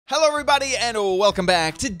Hello everybody and welcome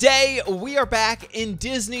back. Today we are back in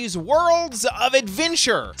Disney's Worlds of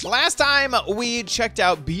Adventure. Last time we checked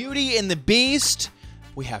out Beauty and the Beast.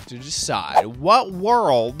 We have to decide what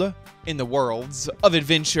world in the Worlds of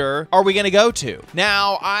Adventure are we gonna go to?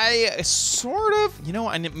 Now, I sort of,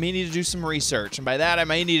 I may need to do some research, and by that I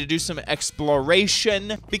may need to do some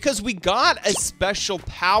exploration because we got a special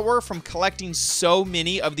power from collecting so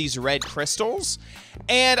many of these red crystals.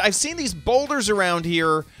 And I've seen these boulders around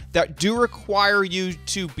here that do require you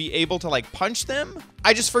to be able to like punch them.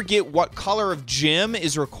 I just forget what color of gem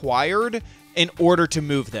is required in order to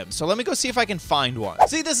move them. So let me go see if I can find one.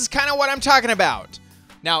 See, this is kind of what I'm talking about.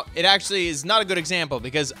 Now, it actually is not a good example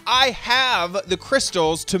because I have the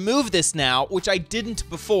crystals to move this now, which I didn't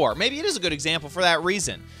before. Maybe it is a good example for that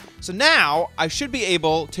reason. So now I should be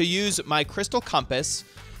able to use my crystal compass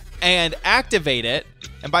and activate it.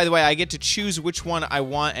 And by the way, I get to choose which one I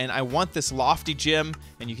want, and I want this lofty gem,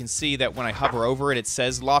 and you can see that when I hover over it, it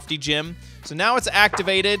says lofty gem. So now it's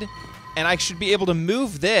activated, and I should be able to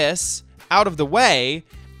move this out of the way,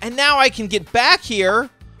 and now I can get back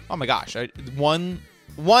here. Oh my gosh, one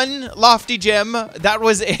lofty gem, that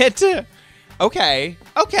was it. Okay,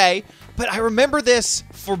 but I remember this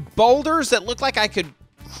for boulders that look like I could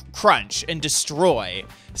crunch and destroy.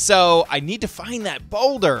 So I need to find that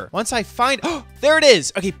boulder. Once I find, oh, there it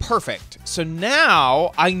is. Okay, perfect. So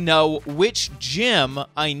now I know which gem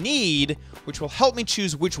I need, which will help me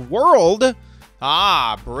choose which world.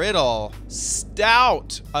 Ah, brittle,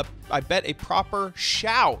 stout. I bet a proper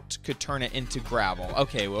shout could turn it into gravel.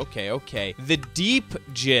 Okay, okay. The deep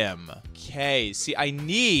gem. Okay, see, I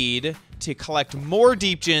need to collect more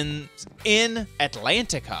deep gems in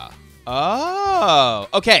Atlantica. Oh,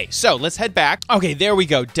 okay, so let's head back. Okay, there we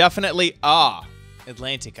go. Definitely,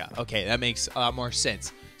 Atlantica. Okay, that makes a lot more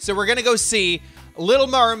sense. So we're gonna go see Little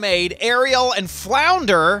Mermaid, Ariel, and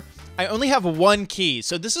Flounder. I only have one key,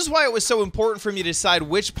 so this is why it was so important for me to decide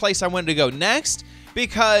which place I wanted to go next,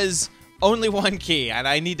 because only one key, and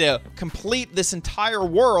I need to complete this entire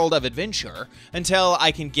world of adventure until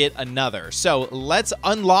I can get another. So let's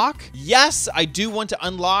unlock. Yes, I do want to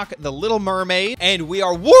unlock the Little Mermaid, and we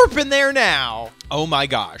are warping there now. Oh my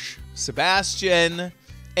gosh. Sebastian,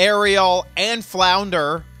 Ariel, and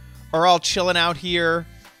Flounder are all chilling out here,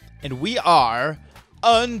 and we are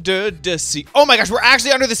under the sea. Oh my gosh, we're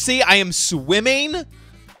actually under the sea. I am swimming.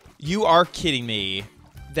 You are kidding me.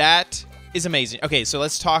 That is amazing. Okay, so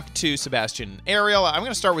let's talk to Sebastian and Ariel. I'm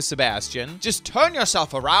gonna start with Sebastian. Just turn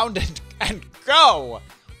yourself around and go.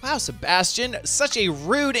 Wow, Sebastian, such a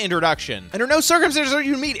rude introduction. Under no circumstances are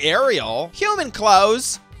you to meet Ariel. Human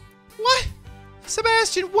clothes. What?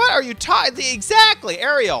 Sebastian, what are you talking? Exactly,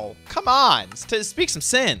 Ariel, come on, to speak some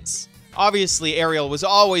sense. Obviously, Ariel was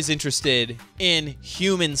always interested in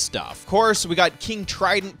human stuff. Of course, we got King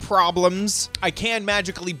Trident problems. I can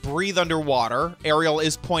magically breathe underwater. Ariel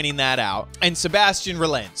is pointing that out. And Sebastian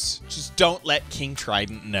relents. Just don't let King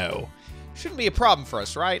Trident know. Shouldn't be a problem for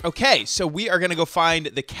us, right? Okay, so we are gonna go find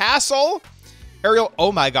the castle. Ariel,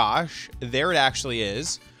 oh my gosh, there it actually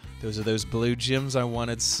is. Those are those blue gems I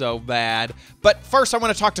wanted so bad. But first, I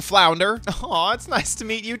want to talk to Flounder. Oh, it's nice to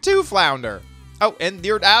meet you too, Flounder. Oh, and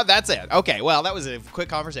you're that's it. Okay, well, that was a quick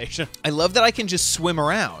conversation. I love that I can just swim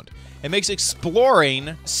around. It makes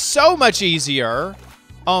exploring so much easier.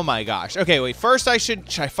 Oh my gosh. Okay, wait, first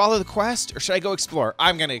should I follow the quest or should I go explore?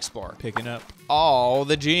 I'm gonna explore. Picking up all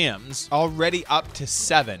the gems. Already up to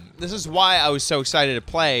 7. This is why I was so excited to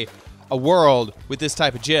play a world with this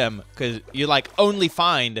type of gem, because you like only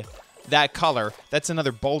find that color. That's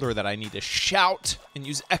another boulder that I need to shout and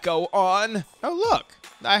use echo on. Oh, look.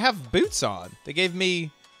 I have boots on. They gave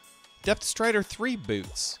me Depth Strider 3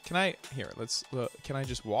 boots. Can I, here, let's, can I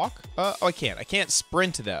just walk? Oh, I can't. I can't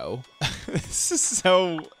sprint though. This is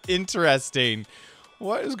so interesting.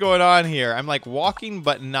 What is going on here? I'm like walking,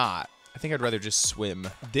 but not. I think I'd rather just swim.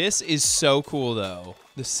 This is so cool though.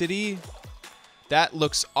 The city, that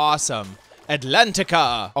looks awesome.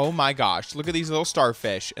 Atlantica. Oh my gosh. Look at these little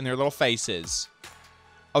starfish and their little faces.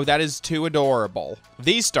 Oh, that is too adorable.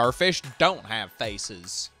 These starfish don't have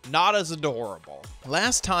faces. Not as adorable.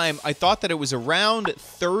 Last time, I thought that it was around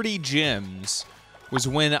 30 gems was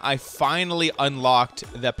when I finally unlocked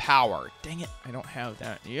the power. Dang it, I don't have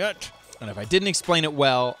that yet. And if I didn't explain it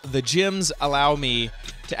well, the gems allow me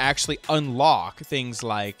to actually unlock things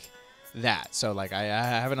like that. So, like, I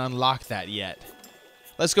haven't unlocked that yet.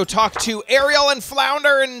 Let's go talk to Ariel and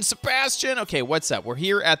Flounder and Sebastian. Okay, what's up? We're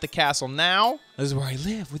here at the castle now. This is where I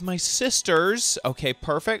live with my sisters. Okay,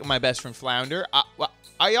 perfect. My best friend Flounder. Well,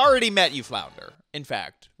 I already met you, Flounder. In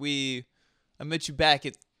fact, I met you back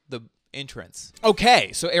at entrance.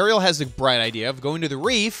 Okay, so Ariel has a bright idea of going to the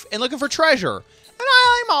reef and looking for treasure. And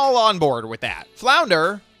I'm all on board with that.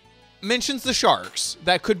 Flounder mentions the sharks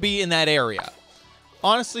that could be in that area.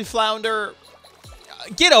 Honestly, Flounder,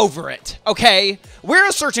 get over it, okay?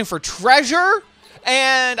 We're searching for treasure,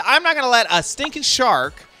 and I'm not going to let a stinking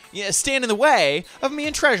shark stand in the way of me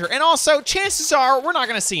and treasure. And also, chances are we're not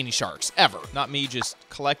going to see any sharks, ever. Not me just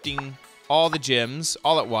collecting all the gems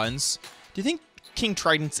all at once. Do you think King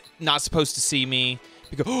Trident's not supposed to see me?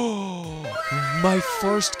 Because, oh, my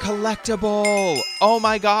first collectible. Oh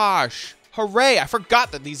my gosh. Hooray, I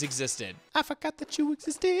forgot that these existed. I forgot that you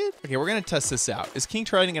existed. Okay, we're gonna test this out. Is King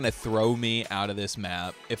Trident gonna throw me out of this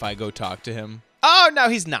map if I go talk to him? Oh, no,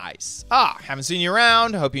 he's nice. Ah, haven't seen you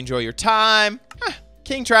around. Hope you enjoy your time.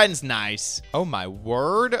 King Trident's nice. Oh my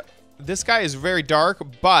word. This guy is very dark,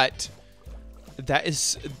 but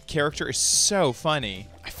character is so funny.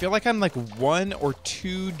 I feel like I'm like 1 or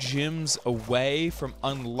 2 gems away from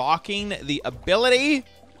unlocking the ability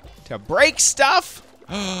to break stuff.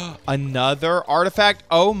 Another artifact.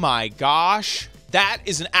 Oh my gosh. That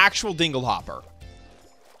is an actual dinglehopper.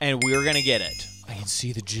 And we're gonna get it. I can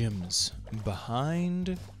see the gems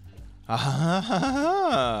behind.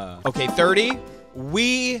 Okay, 30.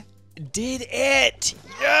 We did it.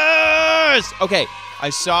 Yes. Okay, I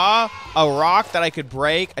saw a rock that I could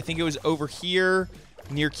break. I think it was over here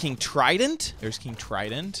near King Trident. There's King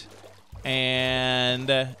Trident. And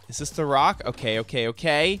is this the rock?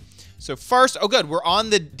 Okay. So first, oh good, we're on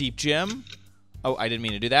the deep gem. Oh, I didn't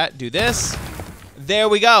mean to do that. Do this. There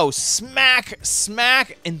we go. Smack,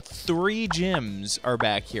 and 3 gems are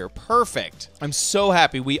back here. Perfect. I'm so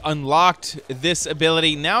happy we unlocked this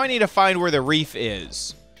ability. Now I need to find where the reef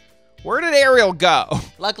is. Where did Ariel go?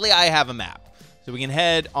 Luckily, I have a map, so we can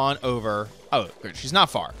head on over. Oh, good. She's not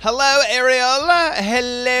far. Hello, Ariel.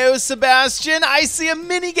 Hello, Sebastian. I see a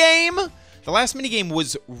mini game. The last minigame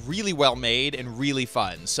was really well made and really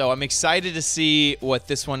fun, so I'm excited to see what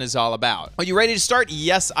this one is all about. Are you ready to start?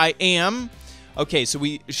 Yes, I am. Okay, so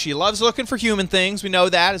she loves looking for human things. We know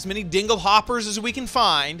that. As many dinglehoppers as we can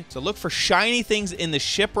find. So look for shiny things in the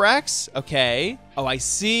shipwrecks. Okay. Oh, I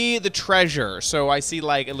see the treasure. So I see,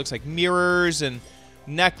 like, it looks like mirrors and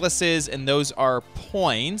necklaces, and those are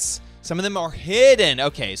points. Some of them are hidden.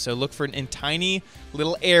 Okay, so look for in tiny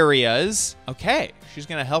little areas. Okay, she's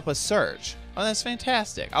gonna help us search. Oh, that's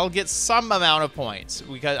fantastic. I'll get some amount of points,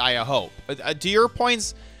 because I hope. Do your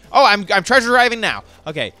points... Oh, I'm treasure driving now.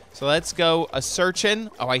 Okay, so let's go a searching.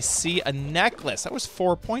 Oh, I see a necklace. That was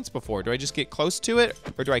 4 points before. Do I just get close to it,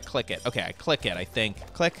 or do I click it? Okay, I click it, I think.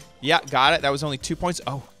 Click. Yeah, got it. That was only 2 points.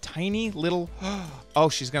 Oh, tiny little... Oh,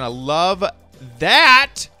 she's gonna love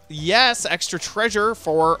that. Yes, extra treasure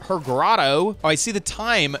for her grotto. Oh, I see the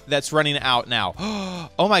time that's running out now.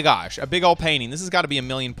 Oh my gosh, a big old painting. This has got to be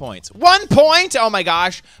 1,000,000 points. 1 point! Oh my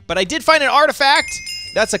gosh. But I did find an artifact.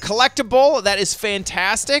 That's a collectible. That is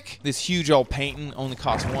fantastic. This huge old painting only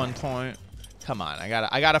costs 1 point. Come on,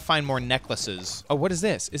 I gotta find more necklaces. Oh, what is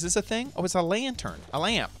this? Is this a thing? Oh, it's a lantern, a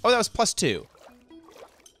lamp. Oh, that was +2.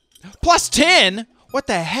 +10? What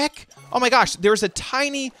the heck? Oh my gosh, there's a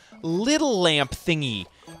tiny little lamp thingy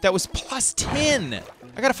that was +10.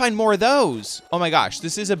 I gotta find more of those. Oh my gosh,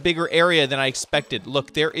 this is a bigger area than I expected.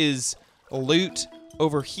 Look, there is loot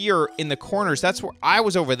over here in the corners. That's where I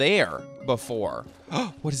was over there before.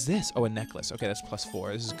 What is this? Oh, a necklace. Okay, that's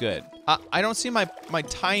 +4. This is good. I don't see my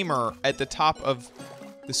timer at the top of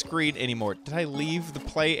the screen anymore. Did I leave the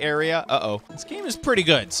play area? Uh-oh. This game is pretty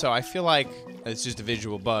good, so I feel like it's just a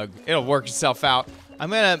visual bug. It'll work itself out. I'm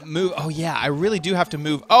gonna move. Oh yeah, I really do have to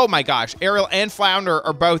move. Oh my gosh, Ariel and Flounder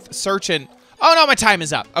are both searching. Oh no, my time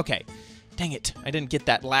is up. Okay, dang it, I didn't get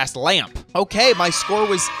that last lamp. Okay, my score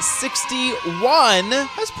was 61.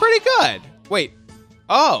 That's pretty good. Wait,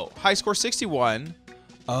 oh, high score 61.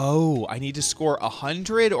 Oh, I need to score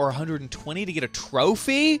 100 or 120 to get a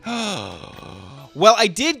trophy? Well, I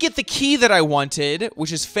did get the key that I wanted,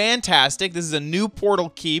 which is fantastic. This is a new portal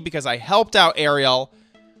key because I helped out Ariel,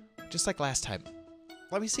 just like last time.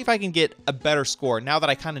 Let me see if I can get a better score now that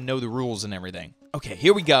I kind of know the rules and everything. Okay,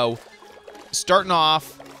 here we go. Starting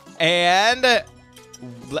off, and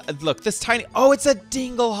look, this tiny... Oh, it's a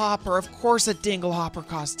dinglehopper. Of course a dinglehopper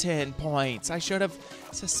costs 10 points. I should have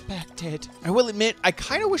suspected. I will admit, I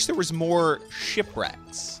kind of wish there was more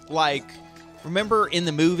shipwrecks. Like, remember in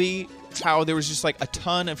the movie how there was just like a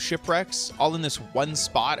ton of shipwrecks all in this one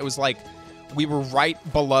spot? It was like we were right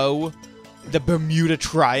below the Bermuda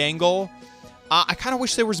Triangle. I kind of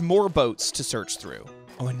wish there was more boats to search through.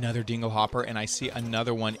 Oh, another dinglehopper, and I see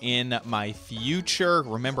another one in my future.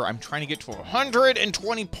 Remember, I'm trying to get to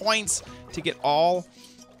 120 points to get all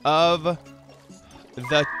of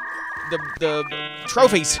the the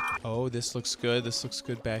trophies. Oh, this looks good. This looks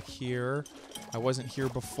good back here. I wasn't here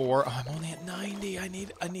before. Oh, I'm only at 90. I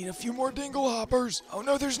need a few more dingle hoppers. Oh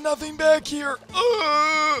no, there's nothing back here.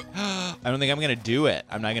 I don't think I'm gonna do it.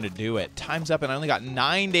 I'm not gonna do it. Time's up and I only got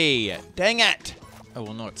 90. Dang it. I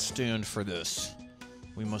will not stand for this.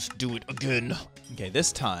 We must do it again. Okay,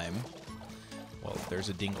 this time, well, there's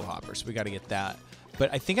a dingle hopper, so we gotta get that.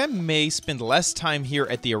 But I think I may spend less time here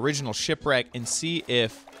at the original shipwreck and see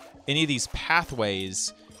if any of these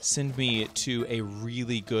pathways send me to a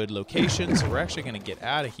really good location. So we're actually gonna get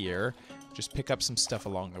out of here, just pick up some stuff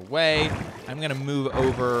along the way. I'm gonna move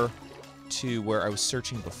over to where I was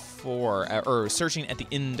searching before, or searching at the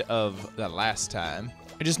end of that last time.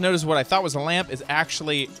 I just noticed what I thought was a lamp is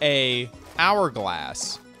actually a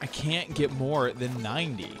hourglass. I can't get more than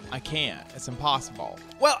 90. I can't. It's impossible.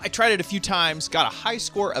 Well, I tried it a few times, got a high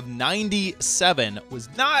score of 97, was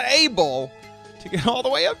not able to get all the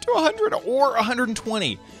way up to 100 or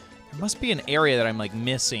 120. There must be an area that I'm like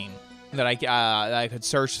missing that I could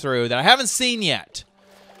search through that I haven't seen yet.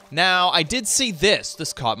 Now, I did see this.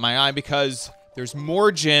 This caught my eye because there's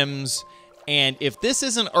more gems, and if this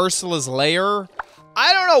isn't Ursula's lair,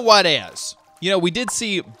 I don't know what is. You know, we did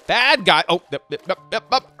see bad guy. Oh,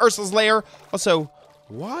 Ursula's lair. Also,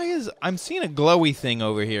 why is I'm seeing a glowy thing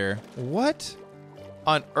over here? What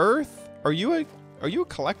on earth? Are you a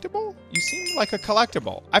collectible? You seem like a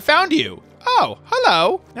collectible. I found you. Oh,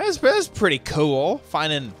 hello. That's pretty cool.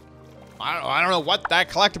 Finding, I don't know what that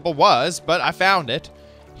collectible was, but I found it.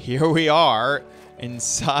 Here we are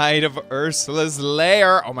inside of Ursula's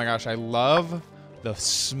lair. Oh my gosh, I love the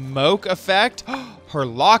smoke effect. Her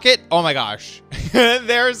locket. Oh my gosh.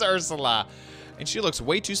 There's Ursula. And she looks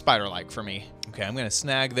way too spider-like for me. Okay, I'm gonna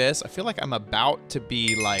snag this. I feel like I'm about to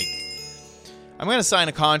be like, I'm gonna sign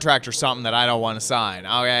a contract or something that I don't want to sign.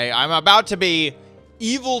 Okay, I'm about to be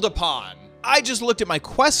eviled upon. I just looked at my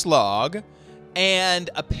quest log, and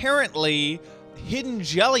apparently hidden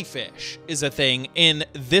jellyfish is a thing in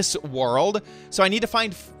this world. So I need to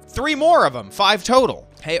find 3 more of them, 5 total.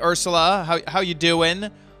 Hey Ursula, how you doing?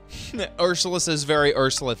 Ursula says very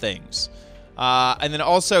Ursula things. And then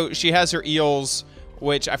also she has her eels,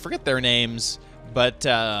 which I forget their names, but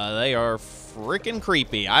they are freaking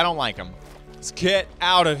creepy. I don't like them. Let's get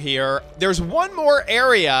out of here. There's one more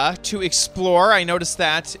area to explore. I noticed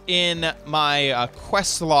that in my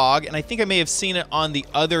quest log, and I think I may have seen it on the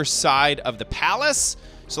other side of the palace.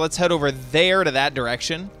 So let's head over there to that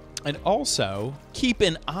direction. And also, keep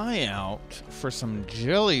an eye out for some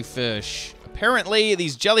jellyfish. Apparently,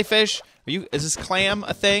 these jellyfish, is this clam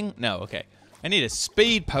a thing? No, okay. I need a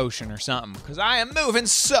speed potion or something, because I am moving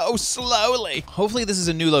so slowly. Hopefully this is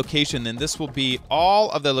a new location, then this will be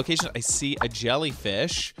all of the locations. I see a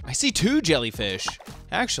jellyfish. I see 2 jellyfish.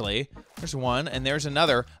 Actually, there's one and there's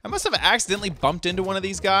another. I must have accidentally bumped into one of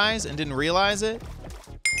these guys and didn't realize it.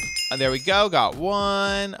 There we go, got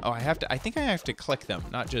one. Oh, I think I have to click them,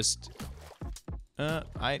 not just,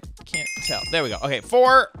 I can't tell. There we go, okay,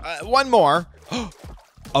 4, one more.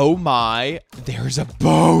 Oh my, there's a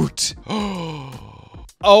boat.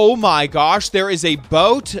 Oh my gosh, there is a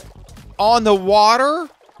boat on the water.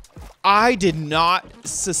 I did not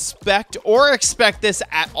suspect or expect this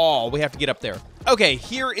at all. We have to get up there. Okay,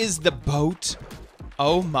 here is the boat.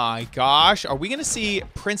 Oh my gosh, are we gonna see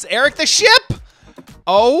Prince Eric the ship?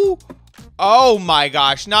 Oh my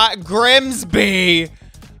gosh, not Grimsby.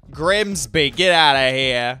 Grimsby, get out of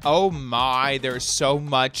here. Oh my, there's so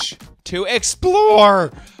much to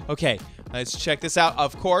explore. Okay, let's check this out.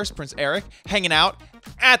 Of course, Prince Eric hanging out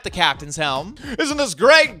at the captain's helm. Isn't this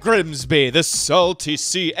great, Grimsby? The salty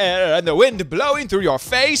sea air and the wind blowing through your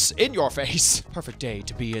face, in your face. Perfect day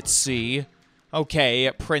to be at sea.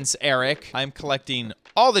 Okay, Prince Eric, I'm collecting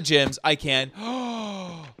all the gems I can.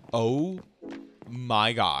 Oh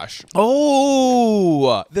my gosh.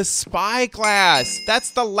 Oh, the spyglass.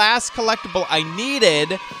 That's the last collectible I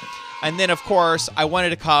needed. And then, of course, I wanted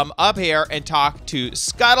to come up here and talk to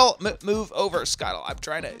Scuttle. Move over, Scuttle. I'm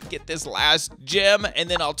trying to get this last gem, and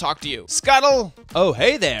then I'll talk to you. Scuttle! Oh,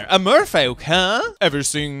 hey there. A merfolk, huh? Ever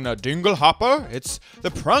seen a dingle hopper? It's the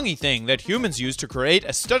prongy thing that humans use to create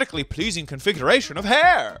aesthetically pleasing configuration of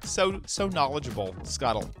hair. So knowledgeable,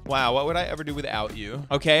 Scuttle. Wow, what would I ever do without you?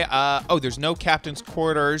 Okay, oh, there's no captain's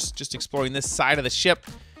quarters. Just exploring this side of the ship.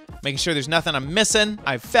 Making sure there's nothing I'm missing.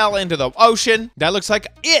 I fell into the ocean. That looks like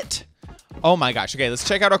it. Oh my gosh. Okay, let's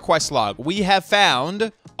check out our quest log. We have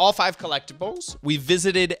found all 5 collectibles. We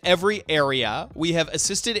visited every area. We have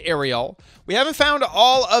assisted Ariel. We haven't found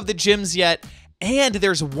all of the gems yet. And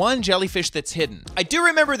there's one jellyfish that's hidden. I do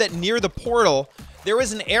remember that near the portal, there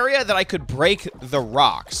was an area that I could break the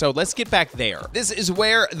rock. So let's get back there. This is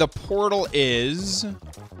where the portal is.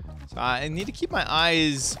 So I need to keep my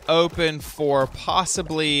eyes open for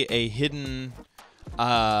possibly a hidden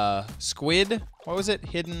squid. What was it?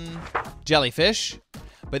 Hidden jellyfish.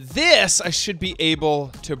 But this I should be able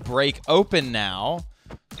to break open now.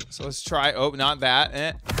 So let's try. Oh, not that.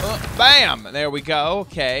 Bam! There we go.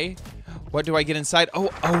 Okay. What do I get inside? Oh,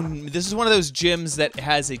 this is one of those gyms that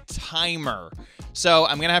has a timer. So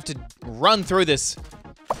I'm gonna have to run through this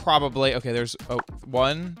probably. Okay, there's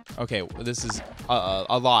one. Okay, this is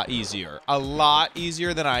a lot easier. A lot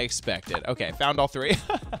easier than I expected. Okay, found all three.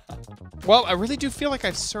 Well, I really do feel like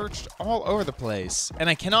I've searched all over the place. And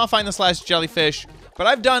I cannot find this last jellyfish, but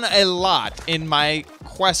I've done a lot in my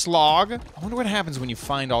quest log. I wonder what happens when you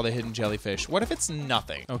find all the hidden jellyfish. What if it's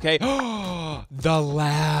nothing? Okay. The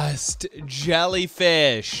last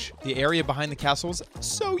jellyfish. The area behind the castle is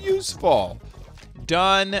so useful.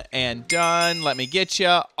 Done and done. Let me get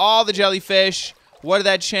you. All the jellyfish. What did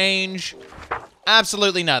that change?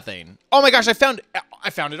 Absolutely nothing. Oh my gosh, I found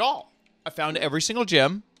it all. I found every single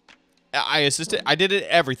gem. I assisted. I did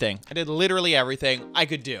everything. I did literally everything I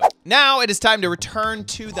could do. Now it is time to return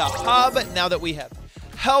to the hub. Now that we have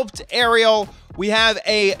helped Ariel, we have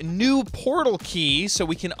a new portal key so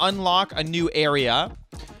we can unlock a new area.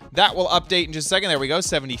 That will update in just a second. There we go,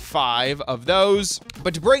 75 of those.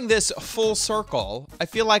 But to bring this full circle, I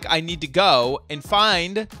feel like I need to go and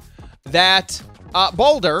find that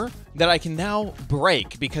boulder that I can now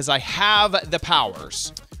break because I have the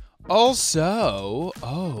powers. Also,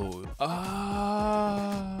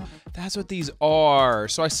 that's what these are.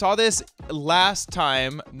 So I saw this last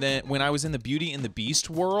time when I was in the Beauty and the Beast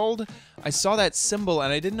world. I saw that symbol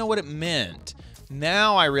and I didn't know what it meant.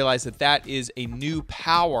 Now I realize that that is a new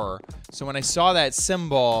power. So when I saw that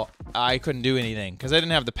symbol, I couldn't do anything because I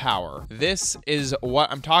didn't have the power. This is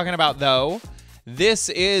what I'm talking about though. This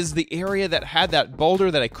is the area that had that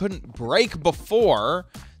boulder that I couldn't break before.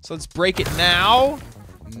 So let's break it now.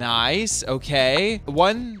 Nice, okay.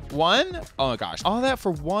 One? Oh my gosh. All that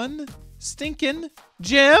for one stinking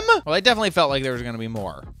gem? Well, I definitely felt like there was gonna be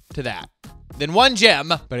more to that than one gem,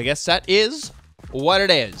 but I guess that is what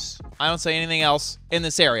it is. I don't say anything else in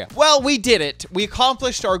this area. Well, we did it. We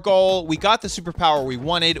accomplished our goal. We got the superpower we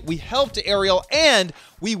wanted. We helped Ariel, and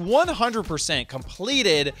we 100%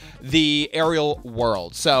 completed the Ariel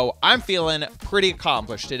world. So I'm feeling pretty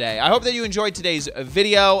accomplished today. I hope that you enjoyed today's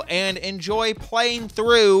video and enjoy playing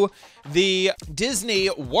through the Disney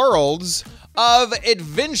worlds of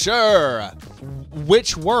adventure.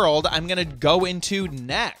 Which world I'm gonna go into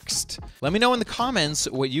next. Let me know in the comments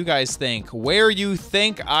what you guys think, where you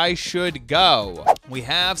think I should go. We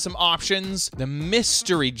have some options. The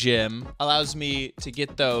mystery gym allows me to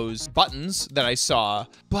get those buttons that I saw,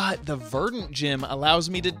 but the verdant gym allows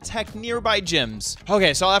me to detect nearby gyms.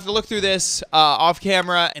 Okay, so I'll have to look through this off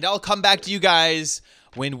camera, and I'll come back to you guys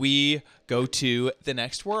when we go to the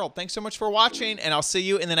next world. Thanks so much for watching, and I'll see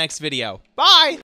you in the next video. Bye!